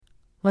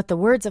Let the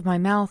words of my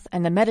mouth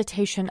and the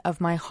meditation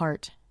of my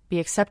heart be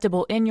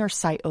acceptable in your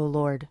sight, O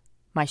Lord,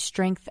 my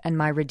strength and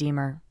my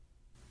Redeemer.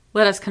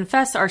 Let us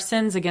confess our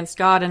sins against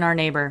God and our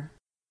neighbor.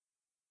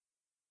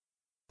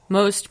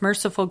 Most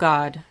merciful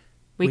God,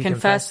 we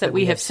confess that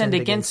we have sinned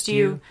against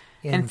you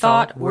in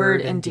thought, word,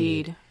 and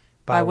deed,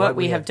 by what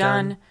we have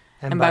done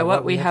and by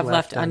what we have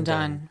left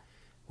undone.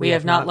 We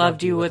have not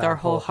loved you with our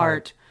whole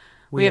heart.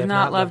 We have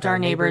not loved our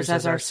neighbors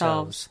as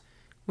ourselves.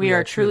 We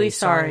are truly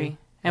sorry,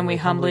 and we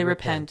humbly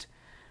repent.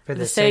 For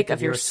the sake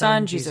of your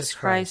Son, Jesus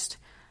Christ,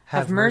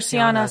 have mercy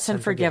on us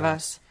and forgive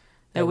us,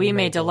 that we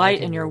may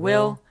delight in your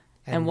will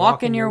and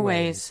walk in your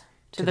ways,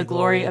 to the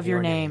glory of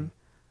your name.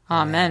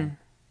 Amen.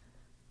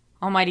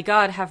 Almighty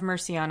God, have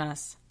mercy on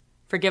us.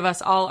 Forgive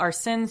us all our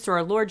sins through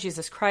our Lord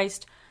Jesus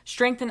Christ.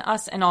 Strengthen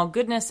us in all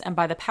goodness, and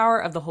by the power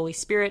of the Holy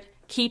Spirit,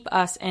 keep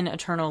us in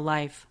eternal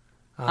life.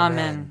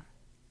 Amen.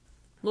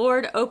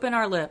 Lord, open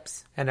our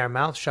lips, and our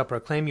mouth shall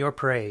proclaim your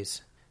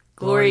praise.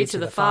 Glory to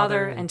the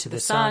Father, and to the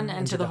Son,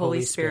 and to the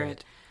Holy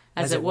Spirit,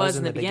 as it was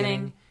in the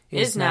beginning,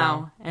 is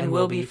now, and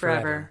will be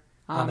forever.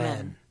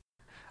 Amen.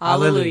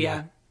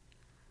 Alleluia.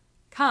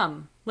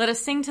 Come, let us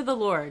sing to the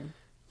Lord.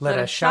 Let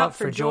us shout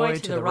for joy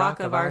to the rock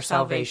of our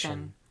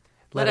salvation.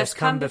 Let us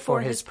come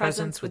before his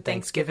presence with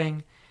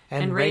thanksgiving,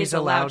 and raise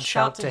a loud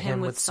shout to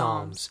him with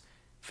psalms.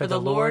 For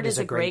the Lord is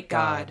a great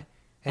God,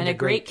 and a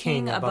great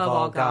King above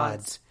all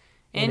gods.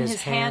 In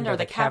his hand are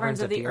the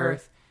caverns of the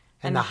earth,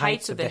 and the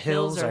heights of the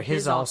hills are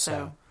his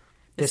also.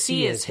 The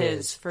sea is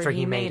his, for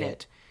he made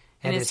it,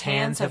 and his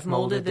hands have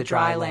molded the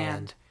dry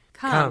land.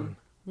 Come,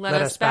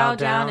 let us bow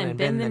down and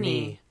bend the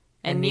knee,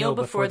 and kneel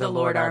before the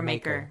Lord our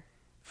Maker.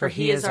 For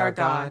he is our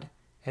God,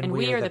 and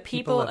we are the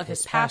people of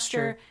his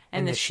pasture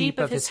and the sheep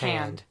of his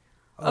hand.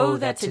 Oh,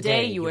 that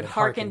today you would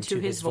hearken to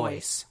his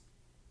voice.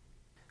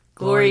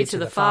 Glory to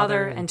the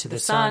Father, and to the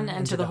Son,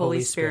 and to the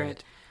Holy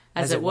Spirit,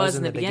 as it was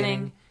in the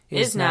beginning,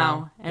 is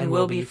now, and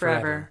will be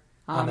forever.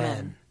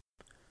 Amen.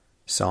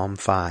 Psalm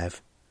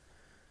 5.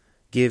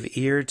 Give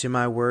ear to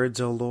my words,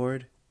 O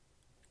Lord.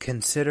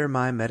 Consider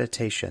my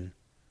meditation.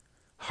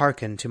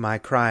 Hearken to my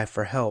cry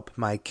for help,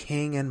 my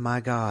King and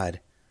my God.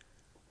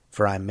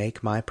 For I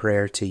make my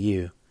prayer to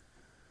you.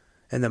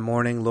 In the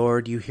morning,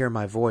 Lord, you hear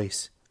my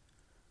voice.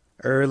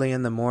 Early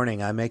in the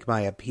morning I make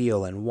my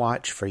appeal and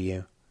watch for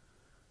you.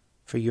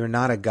 For you are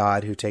not a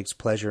God who takes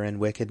pleasure in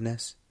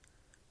wickedness,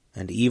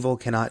 and evil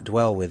cannot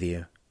dwell with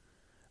you.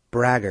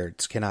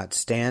 Braggarts cannot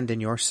stand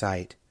in your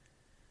sight.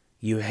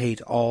 You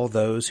hate all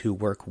those who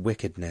work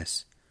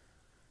wickedness.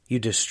 You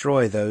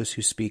destroy those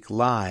who speak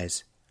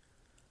lies.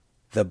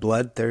 The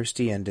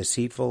bloodthirsty and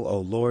deceitful, O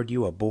Lord,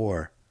 you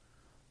abhor.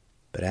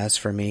 But as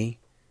for me,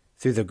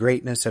 through the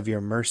greatness of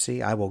your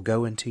mercy, I will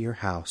go into your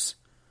house.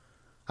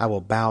 I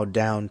will bow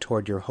down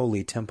toward your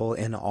holy temple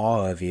in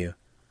awe of you.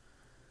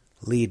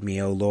 Lead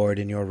me, O Lord,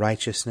 in your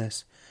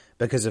righteousness,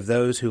 because of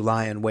those who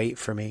lie in wait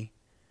for me.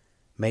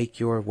 Make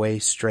your way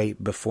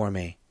straight before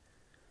me.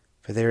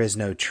 For there is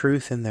no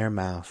truth in their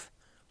mouth.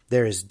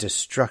 There is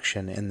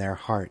destruction in their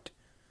heart.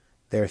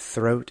 Their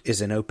throat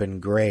is an open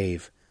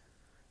grave.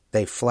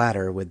 They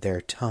flatter with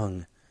their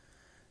tongue.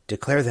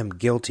 Declare them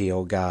guilty,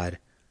 O God.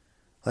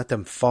 Let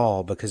them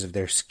fall because of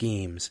their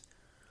schemes.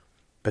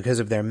 Because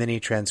of their many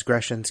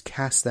transgressions,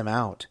 cast them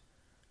out,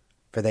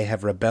 for they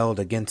have rebelled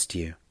against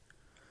you.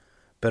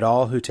 But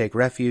all who take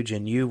refuge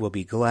in you will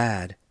be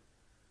glad.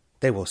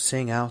 They will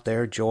sing out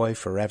their joy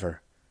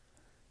forever.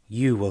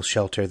 You will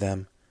shelter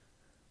them,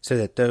 so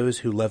that those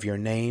who love your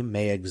name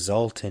may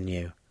exult in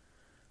you.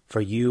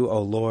 For you,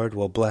 O Lord,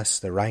 will bless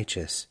the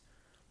righteous.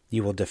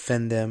 You will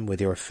defend them with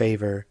your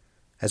favor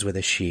as with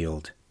a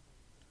shield.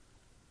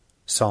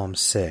 Psalm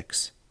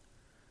 6.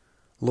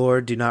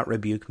 Lord, do not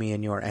rebuke me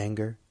in your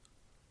anger.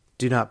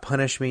 Do not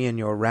punish me in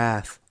your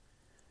wrath.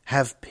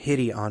 Have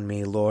pity on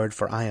me, Lord,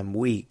 for I am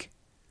weak.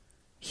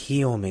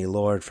 Heal me,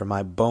 Lord, for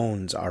my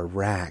bones are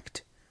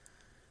racked.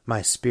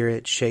 My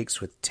spirit shakes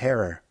with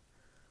terror.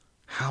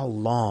 How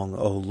long,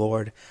 O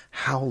Lord,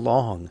 how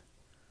long?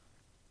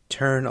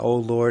 Turn, O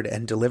Lord,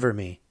 and deliver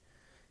me.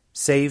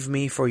 Save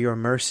me for your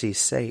mercy's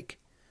sake.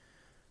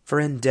 For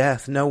in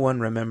death no one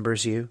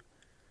remembers you,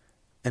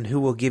 and who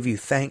will give you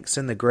thanks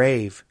in the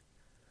grave?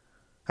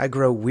 I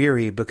grow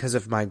weary because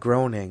of my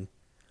groaning.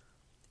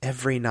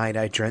 Every night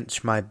I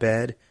drench my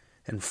bed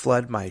and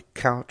flood my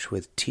couch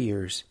with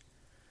tears.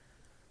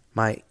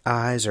 My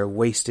eyes are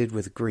wasted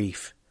with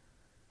grief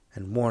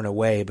and worn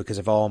away because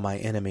of all my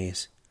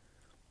enemies.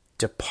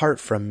 Depart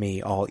from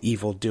me, all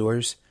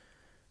evildoers,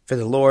 for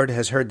the Lord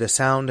has heard the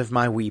sound of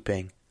my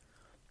weeping.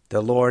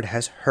 The Lord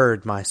has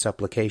heard my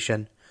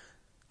supplication.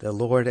 The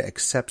Lord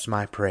accepts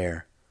my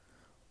prayer.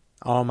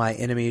 All my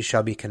enemies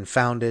shall be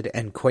confounded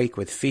and quake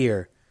with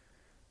fear.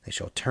 They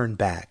shall turn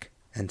back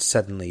and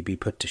suddenly be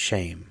put to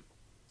shame.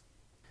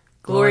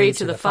 Glory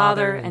to the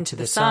Father, and to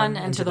the Son,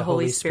 and to the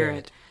Holy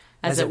Spirit,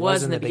 as it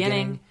was in the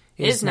beginning,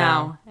 is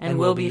now, and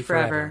will be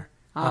forever.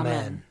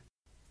 Amen.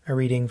 A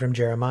reading from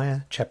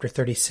Jeremiah, chapter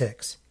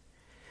 36.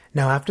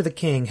 Now after the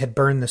king had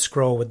burned the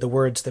scroll with the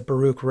words that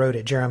Baruch wrote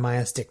at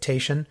Jeremiah's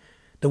dictation,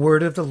 the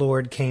word of the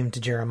Lord came to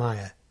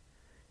Jeremiah.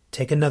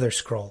 Take another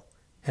scroll,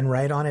 and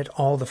write on it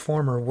all the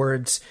former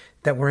words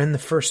that were in the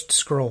first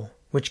scroll,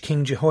 which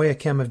King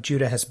Jehoiakim of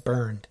Judah has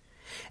burned.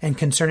 And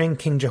concerning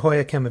King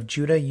Jehoiakim of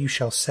Judah you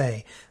shall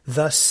say,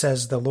 Thus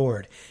says the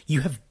Lord,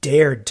 You have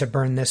dared to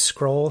burn this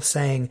scroll,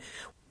 saying,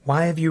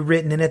 Why have you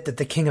written in it that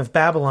the king of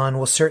Babylon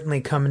will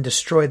certainly come and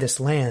destroy this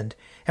land,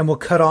 and will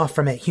cut off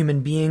from it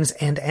human beings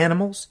and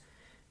animals?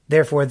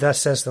 Therefore thus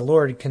says the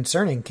Lord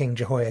concerning King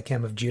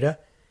Jehoiakim of Judah,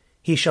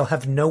 He shall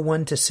have no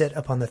one to sit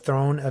upon the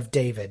throne of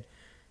David,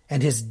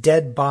 and his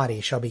dead body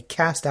shall be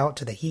cast out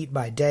to the heat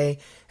by day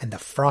and the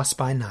frost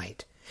by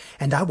night.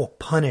 And I will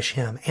punish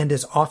him and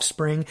his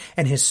offspring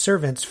and his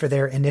servants for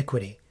their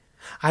iniquity.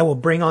 I will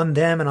bring on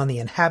them and on the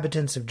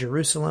inhabitants of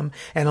Jerusalem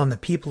and on the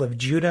people of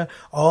Judah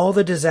all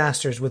the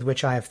disasters with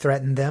which I have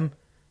threatened them,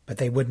 but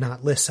they would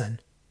not listen.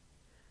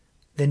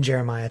 Then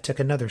Jeremiah took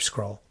another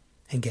scroll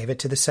and gave it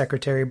to the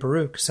secretary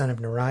Baruch, son of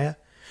Neriah,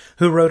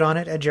 who wrote on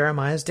it at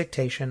Jeremiah's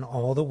dictation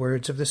all the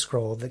words of the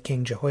scroll that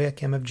King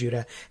Jehoiakim of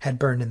Judah had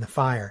burned in the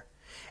fire,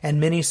 and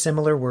many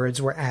similar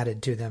words were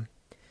added to them.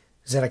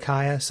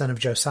 Zedekiah, son of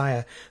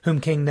Josiah,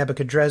 whom King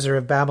Nebuchadrezzar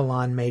of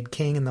Babylon made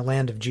king in the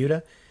land of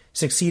Judah,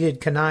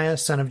 succeeded Coniah,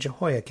 son of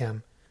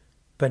Jehoiakim.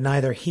 But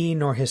neither he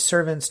nor his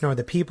servants nor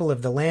the people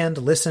of the land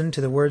listened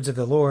to the words of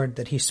the Lord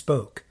that he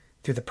spoke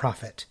through the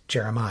prophet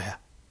Jeremiah.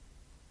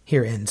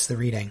 Here ends the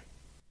reading.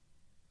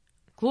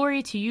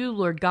 Glory to you,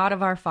 Lord God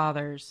of our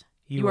fathers.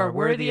 You are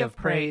worthy of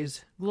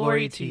praise.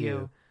 Glory to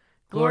you.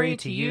 Glory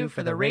to you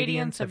for the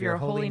radiance of your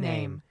holy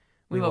name.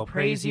 We will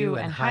praise you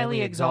and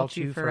highly exalt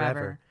you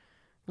forever.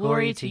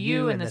 Glory to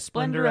you in the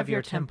splendor of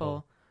your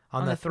temple.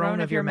 On the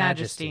throne of your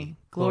majesty,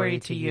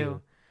 glory to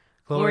you.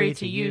 Glory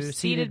to you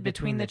seated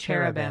between the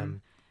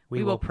cherubim.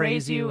 We will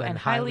praise you and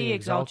highly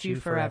exalt you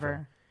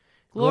forever.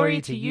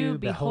 Glory to you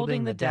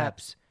beholding the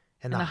depths.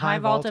 In the high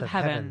vault of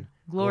heaven,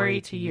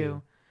 glory to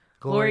you.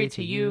 Glory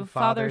to you,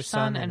 Father,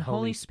 Son, and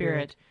Holy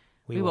Spirit.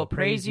 We will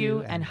praise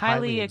you and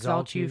highly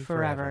exalt you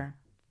forever.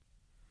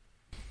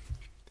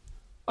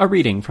 A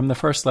reading from the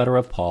first letter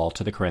of Paul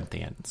to the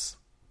Corinthians.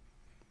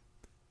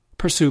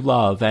 Pursue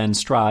love and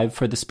strive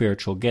for the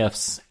spiritual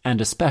gifts,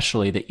 and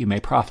especially that you may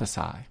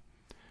prophesy.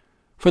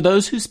 For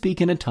those who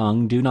speak in a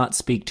tongue do not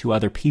speak to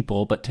other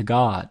people but to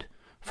God,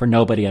 for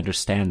nobody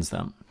understands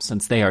them,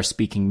 since they are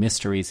speaking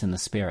mysteries in the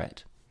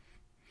Spirit.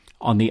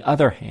 On the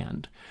other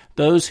hand,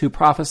 those who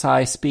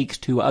prophesy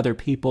speak to other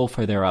people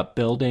for their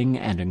upbuilding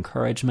and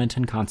encouragement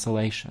and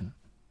consolation.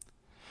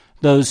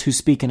 Those who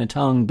speak in a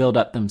tongue build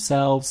up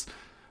themselves,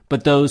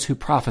 but those who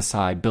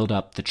prophesy build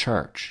up the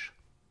church.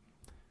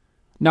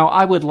 Now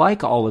I would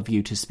like all of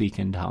you to speak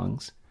in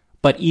tongues,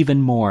 but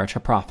even more to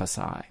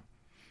prophesy.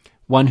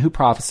 One who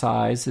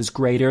prophesies is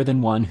greater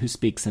than one who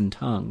speaks in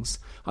tongues,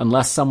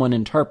 unless someone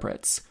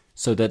interprets,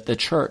 so that the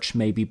church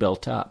may be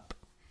built up.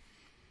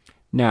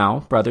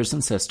 Now, brothers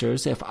and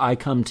sisters, if I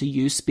come to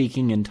you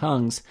speaking in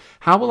tongues,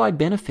 how will I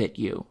benefit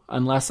you,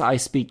 unless I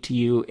speak to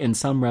you in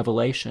some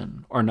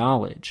revelation, or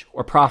knowledge,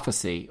 or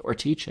prophecy, or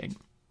teaching?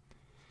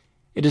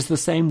 It is the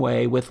same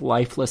way with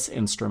lifeless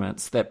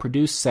instruments that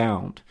produce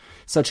sound,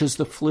 such as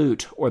the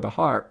flute or the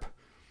harp.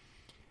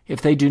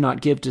 If they do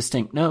not give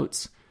distinct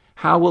notes,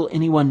 how will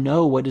anyone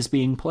know what is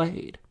being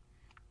played?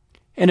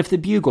 And if the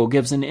bugle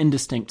gives an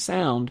indistinct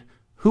sound,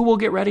 who will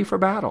get ready for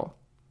battle?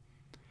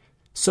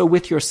 So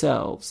with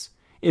yourselves,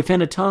 if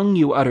in a tongue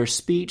you utter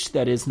speech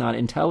that is not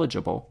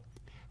intelligible,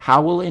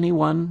 how will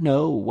anyone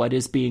know what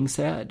is being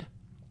said?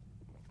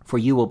 For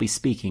you will be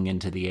speaking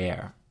into the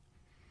air.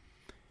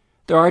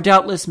 There are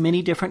doubtless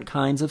many different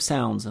kinds of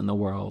sounds in the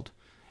world,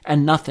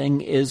 and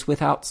nothing is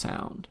without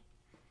sound.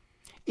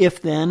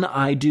 If then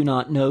I do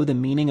not know the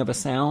meaning of a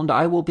sound,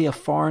 I will be a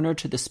foreigner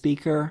to the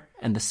speaker,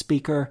 and the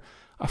speaker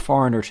a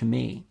foreigner to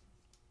me.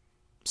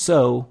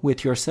 So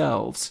with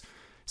yourselves,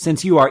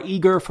 since you are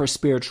eager for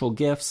spiritual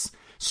gifts,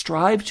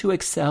 strive to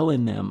excel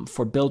in them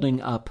for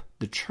building up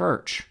the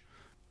church.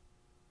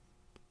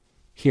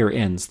 Here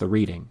ends the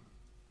reading.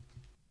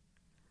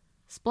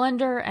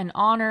 Splendor and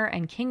honor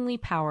and kingly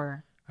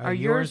power are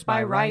yours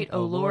by right,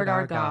 O Lord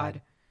our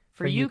God,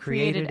 for you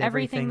created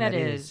everything that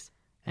is,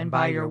 and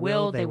by your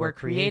will they were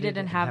created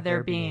and have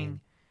their being.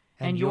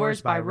 And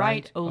yours by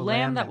right, O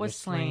Lamb that was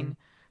slain,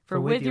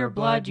 for with your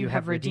blood you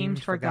have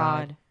redeemed for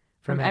God,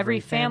 from every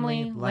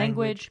family,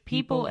 language,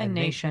 people, and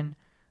nation,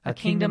 a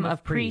kingdom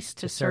of priests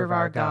to serve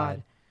our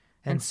God.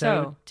 And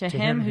so, to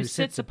him who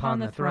sits upon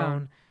the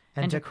throne,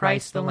 and to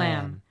Christ the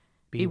Lamb,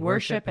 be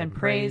worship and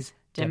praise,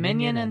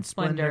 dominion and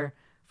splendor,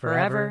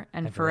 forever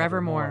and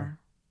forevermore.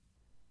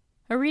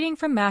 A reading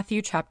from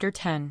Matthew chapter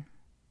 10.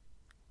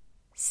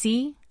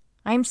 See,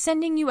 I am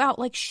sending you out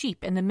like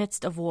sheep in the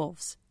midst of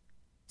wolves.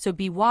 So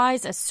be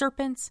wise as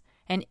serpents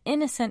and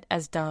innocent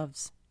as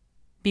doves.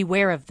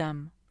 Beware of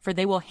them, for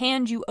they will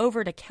hand you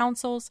over to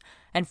councils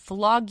and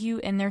flog you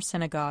in their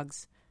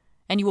synagogues,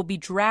 and you will be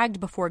dragged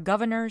before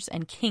governors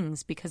and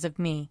kings because of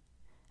me,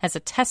 as a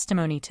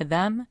testimony to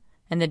them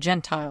and the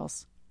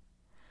Gentiles.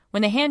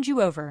 When they hand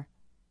you over,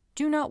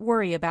 do not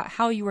worry about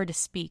how you are to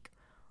speak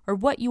or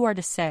what you are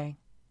to say,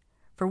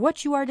 for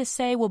what you are to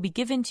say will be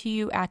given to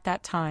you at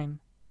that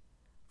time.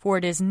 For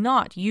it is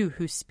not you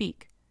who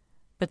speak,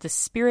 but the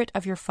Spirit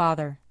of your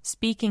Father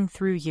speaking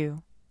through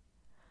you.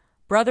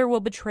 Brother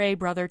will betray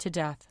brother to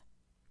death,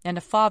 and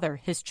a father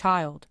his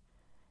child,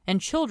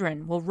 and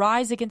children will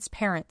rise against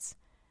parents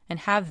and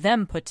have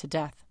them put to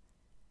death,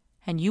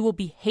 and you will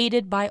be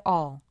hated by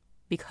all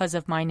because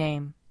of my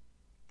name.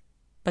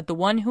 But the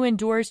one who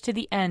endures to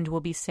the end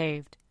will be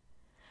saved.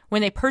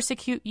 When they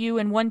persecute you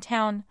in one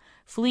town,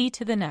 flee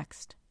to the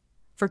next.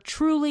 For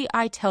truly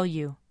I tell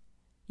you,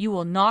 you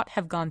will not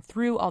have gone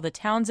through all the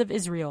towns of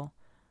Israel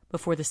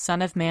before the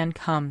Son of Man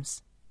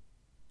comes.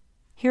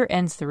 Here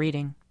ends the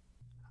reading.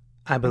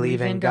 I believe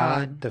in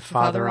God, the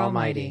Father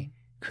Almighty,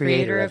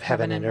 creator of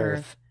heaven and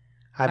earth.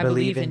 I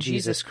believe in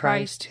Jesus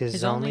Christ,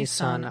 his only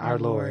Son, our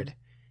Lord.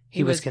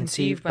 He was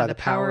conceived by the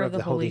power of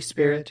the Holy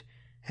Spirit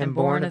and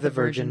born of the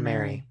Virgin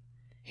Mary.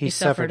 He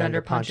suffered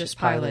under Pontius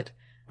Pilate,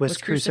 was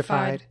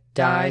crucified,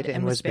 died,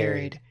 and was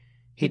buried.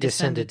 He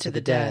descended to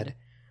the dead.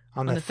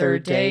 On the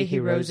third day he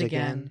rose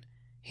again.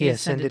 He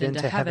ascended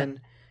into heaven,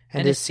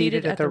 and is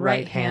seated at the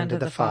right hand of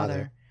the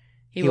Father.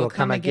 He will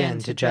come again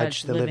to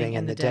judge the living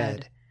and the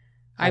dead.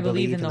 I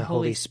believe in the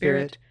Holy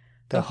Spirit,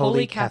 the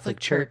Holy Catholic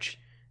Church,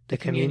 the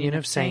communion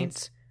of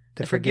saints,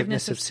 the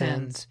forgiveness of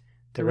sins,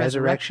 the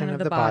resurrection of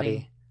the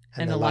body,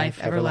 and the life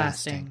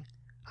everlasting.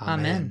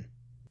 Amen.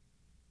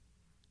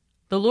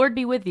 The Lord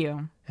be with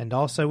you. And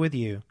also with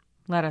you.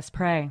 Let us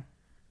pray.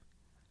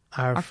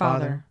 Our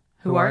Father,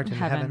 who art in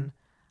heaven,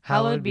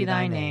 hallowed be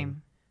thy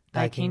name.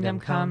 Thy kingdom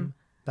come,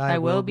 thy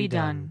will be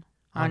done,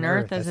 on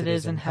earth as it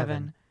is in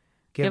heaven.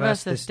 Give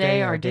us this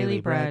day our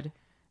daily bread,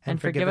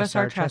 and forgive us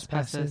our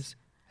trespasses,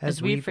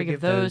 as we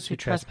forgive those who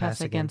trespass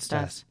against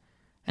us.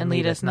 And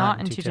lead us not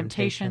into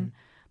temptation,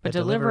 but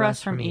deliver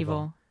us from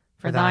evil.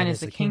 For thine is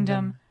the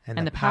kingdom,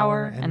 and the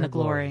power, and the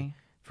glory,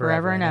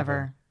 forever and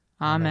ever.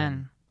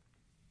 Amen.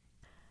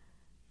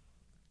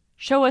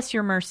 Show us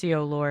your mercy,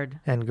 O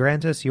Lord. And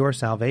grant us your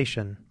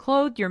salvation.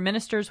 Clothe your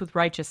ministers with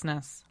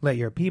righteousness. Let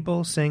your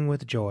people sing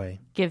with joy.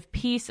 Give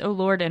peace, O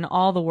Lord, in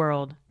all the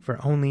world.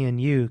 For only in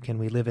you can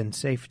we live in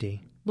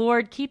safety.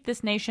 Lord, keep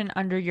this nation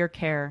under your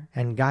care.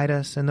 And guide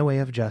us in the way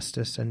of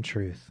justice and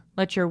truth.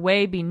 Let your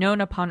way be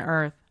known upon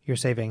earth. Your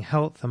saving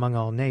health among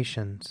all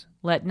nations.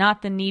 Let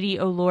not the needy,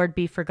 O Lord,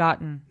 be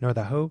forgotten. Nor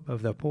the hope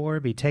of the poor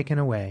be taken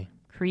away.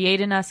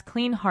 Create in us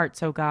clean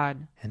hearts, O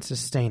God. And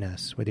sustain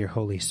us with your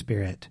Holy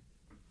Spirit.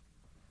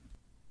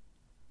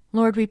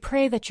 Lord, we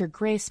pray that your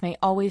grace may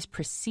always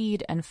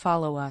precede and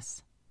follow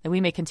us, that we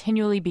may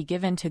continually be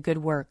given to good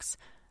works,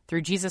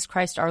 through Jesus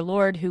Christ our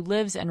Lord, who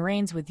lives and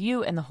reigns with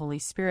you and the Holy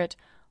Spirit,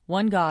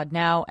 one God,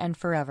 now and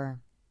forever.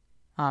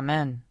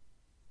 Amen.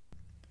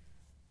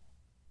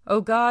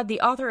 O God, the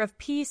author of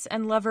peace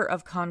and lover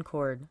of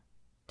concord,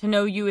 to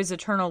know you is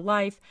eternal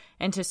life,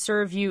 and to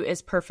serve you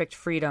is perfect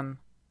freedom.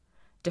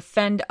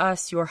 Defend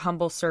us, your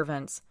humble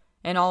servants,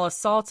 in all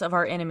assaults of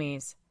our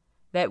enemies,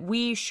 that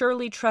we,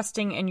 surely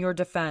trusting in your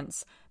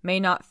defense, may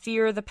not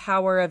fear the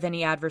power of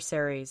any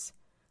adversaries,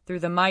 through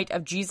the might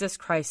of Jesus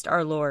Christ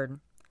our Lord.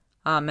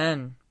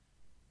 Amen.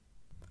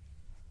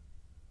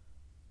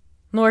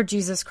 Lord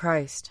Jesus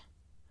Christ,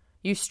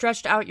 you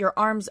stretched out your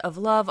arms of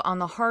love on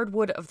the hard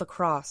wood of the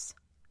cross,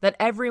 that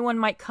everyone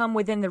might come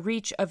within the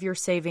reach of your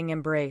saving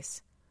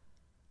embrace.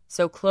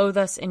 So clothe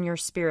us in your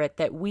Spirit,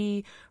 that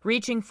we,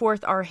 reaching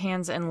forth our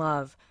hands in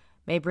love,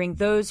 may bring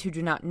those who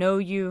do not know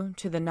you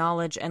to the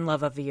knowledge and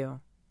love of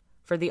you.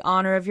 For the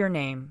honor of your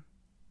name.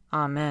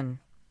 Amen.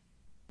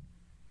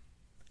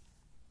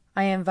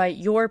 I invite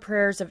your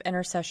prayers of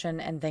intercession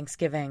and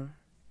thanksgiving.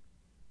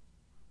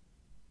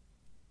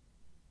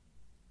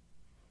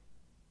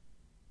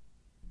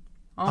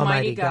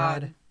 Almighty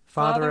God,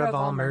 Father of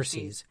all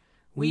mercies,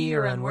 we,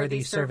 your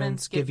unworthy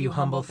servants, give you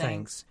humble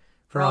thanks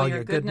for all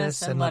your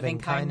goodness and loving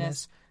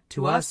kindness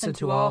to us and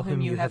to all whom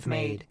you have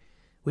made.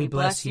 We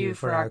bless you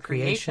for our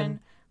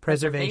creation,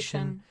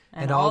 preservation,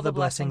 and all the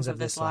blessings of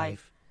this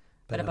life,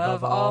 but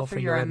above all for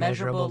your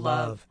immeasurable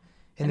love,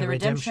 in the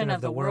redemption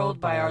of the world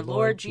by our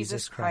Lord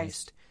Jesus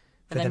Christ,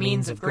 for the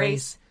means of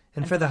grace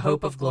and for the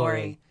hope of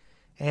glory.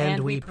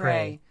 And we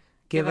pray,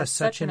 give us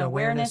such an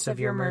awareness of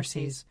your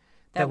mercies,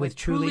 that with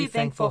truly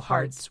thankful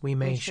hearts we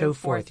may show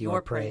forth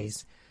your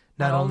praise,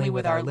 not only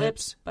with our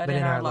lips, but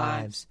in our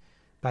lives,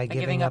 by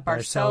giving up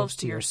ourselves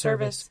to your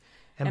service,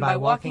 and by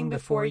walking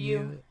before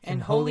you in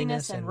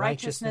holiness and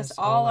righteousness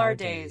all our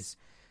days,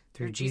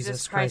 through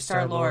Jesus Christ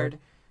our Lord,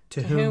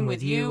 to whom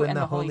with you and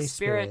the Holy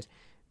Spirit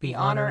be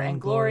honor and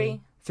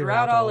glory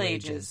throughout all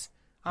ages.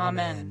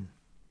 Amen.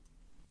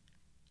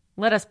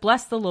 Let us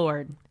bless the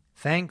Lord.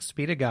 Thanks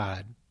be to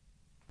God.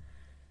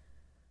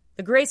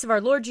 The grace of our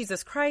Lord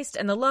Jesus Christ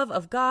and the love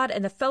of God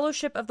and the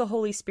fellowship of the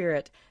Holy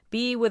Spirit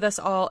be with us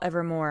all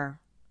evermore.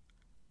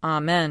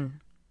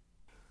 Amen.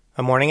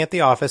 A Morning at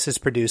the Office is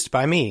produced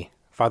by me,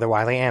 Father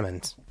Wiley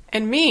Ammons.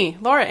 And me,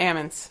 Laura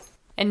Ammons.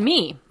 And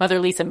me, Mother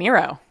Lisa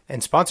Meirow.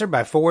 And sponsored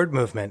by Forward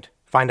Movement.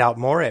 Find out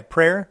more at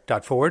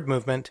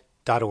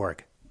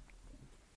prayer.forwardmovement.org.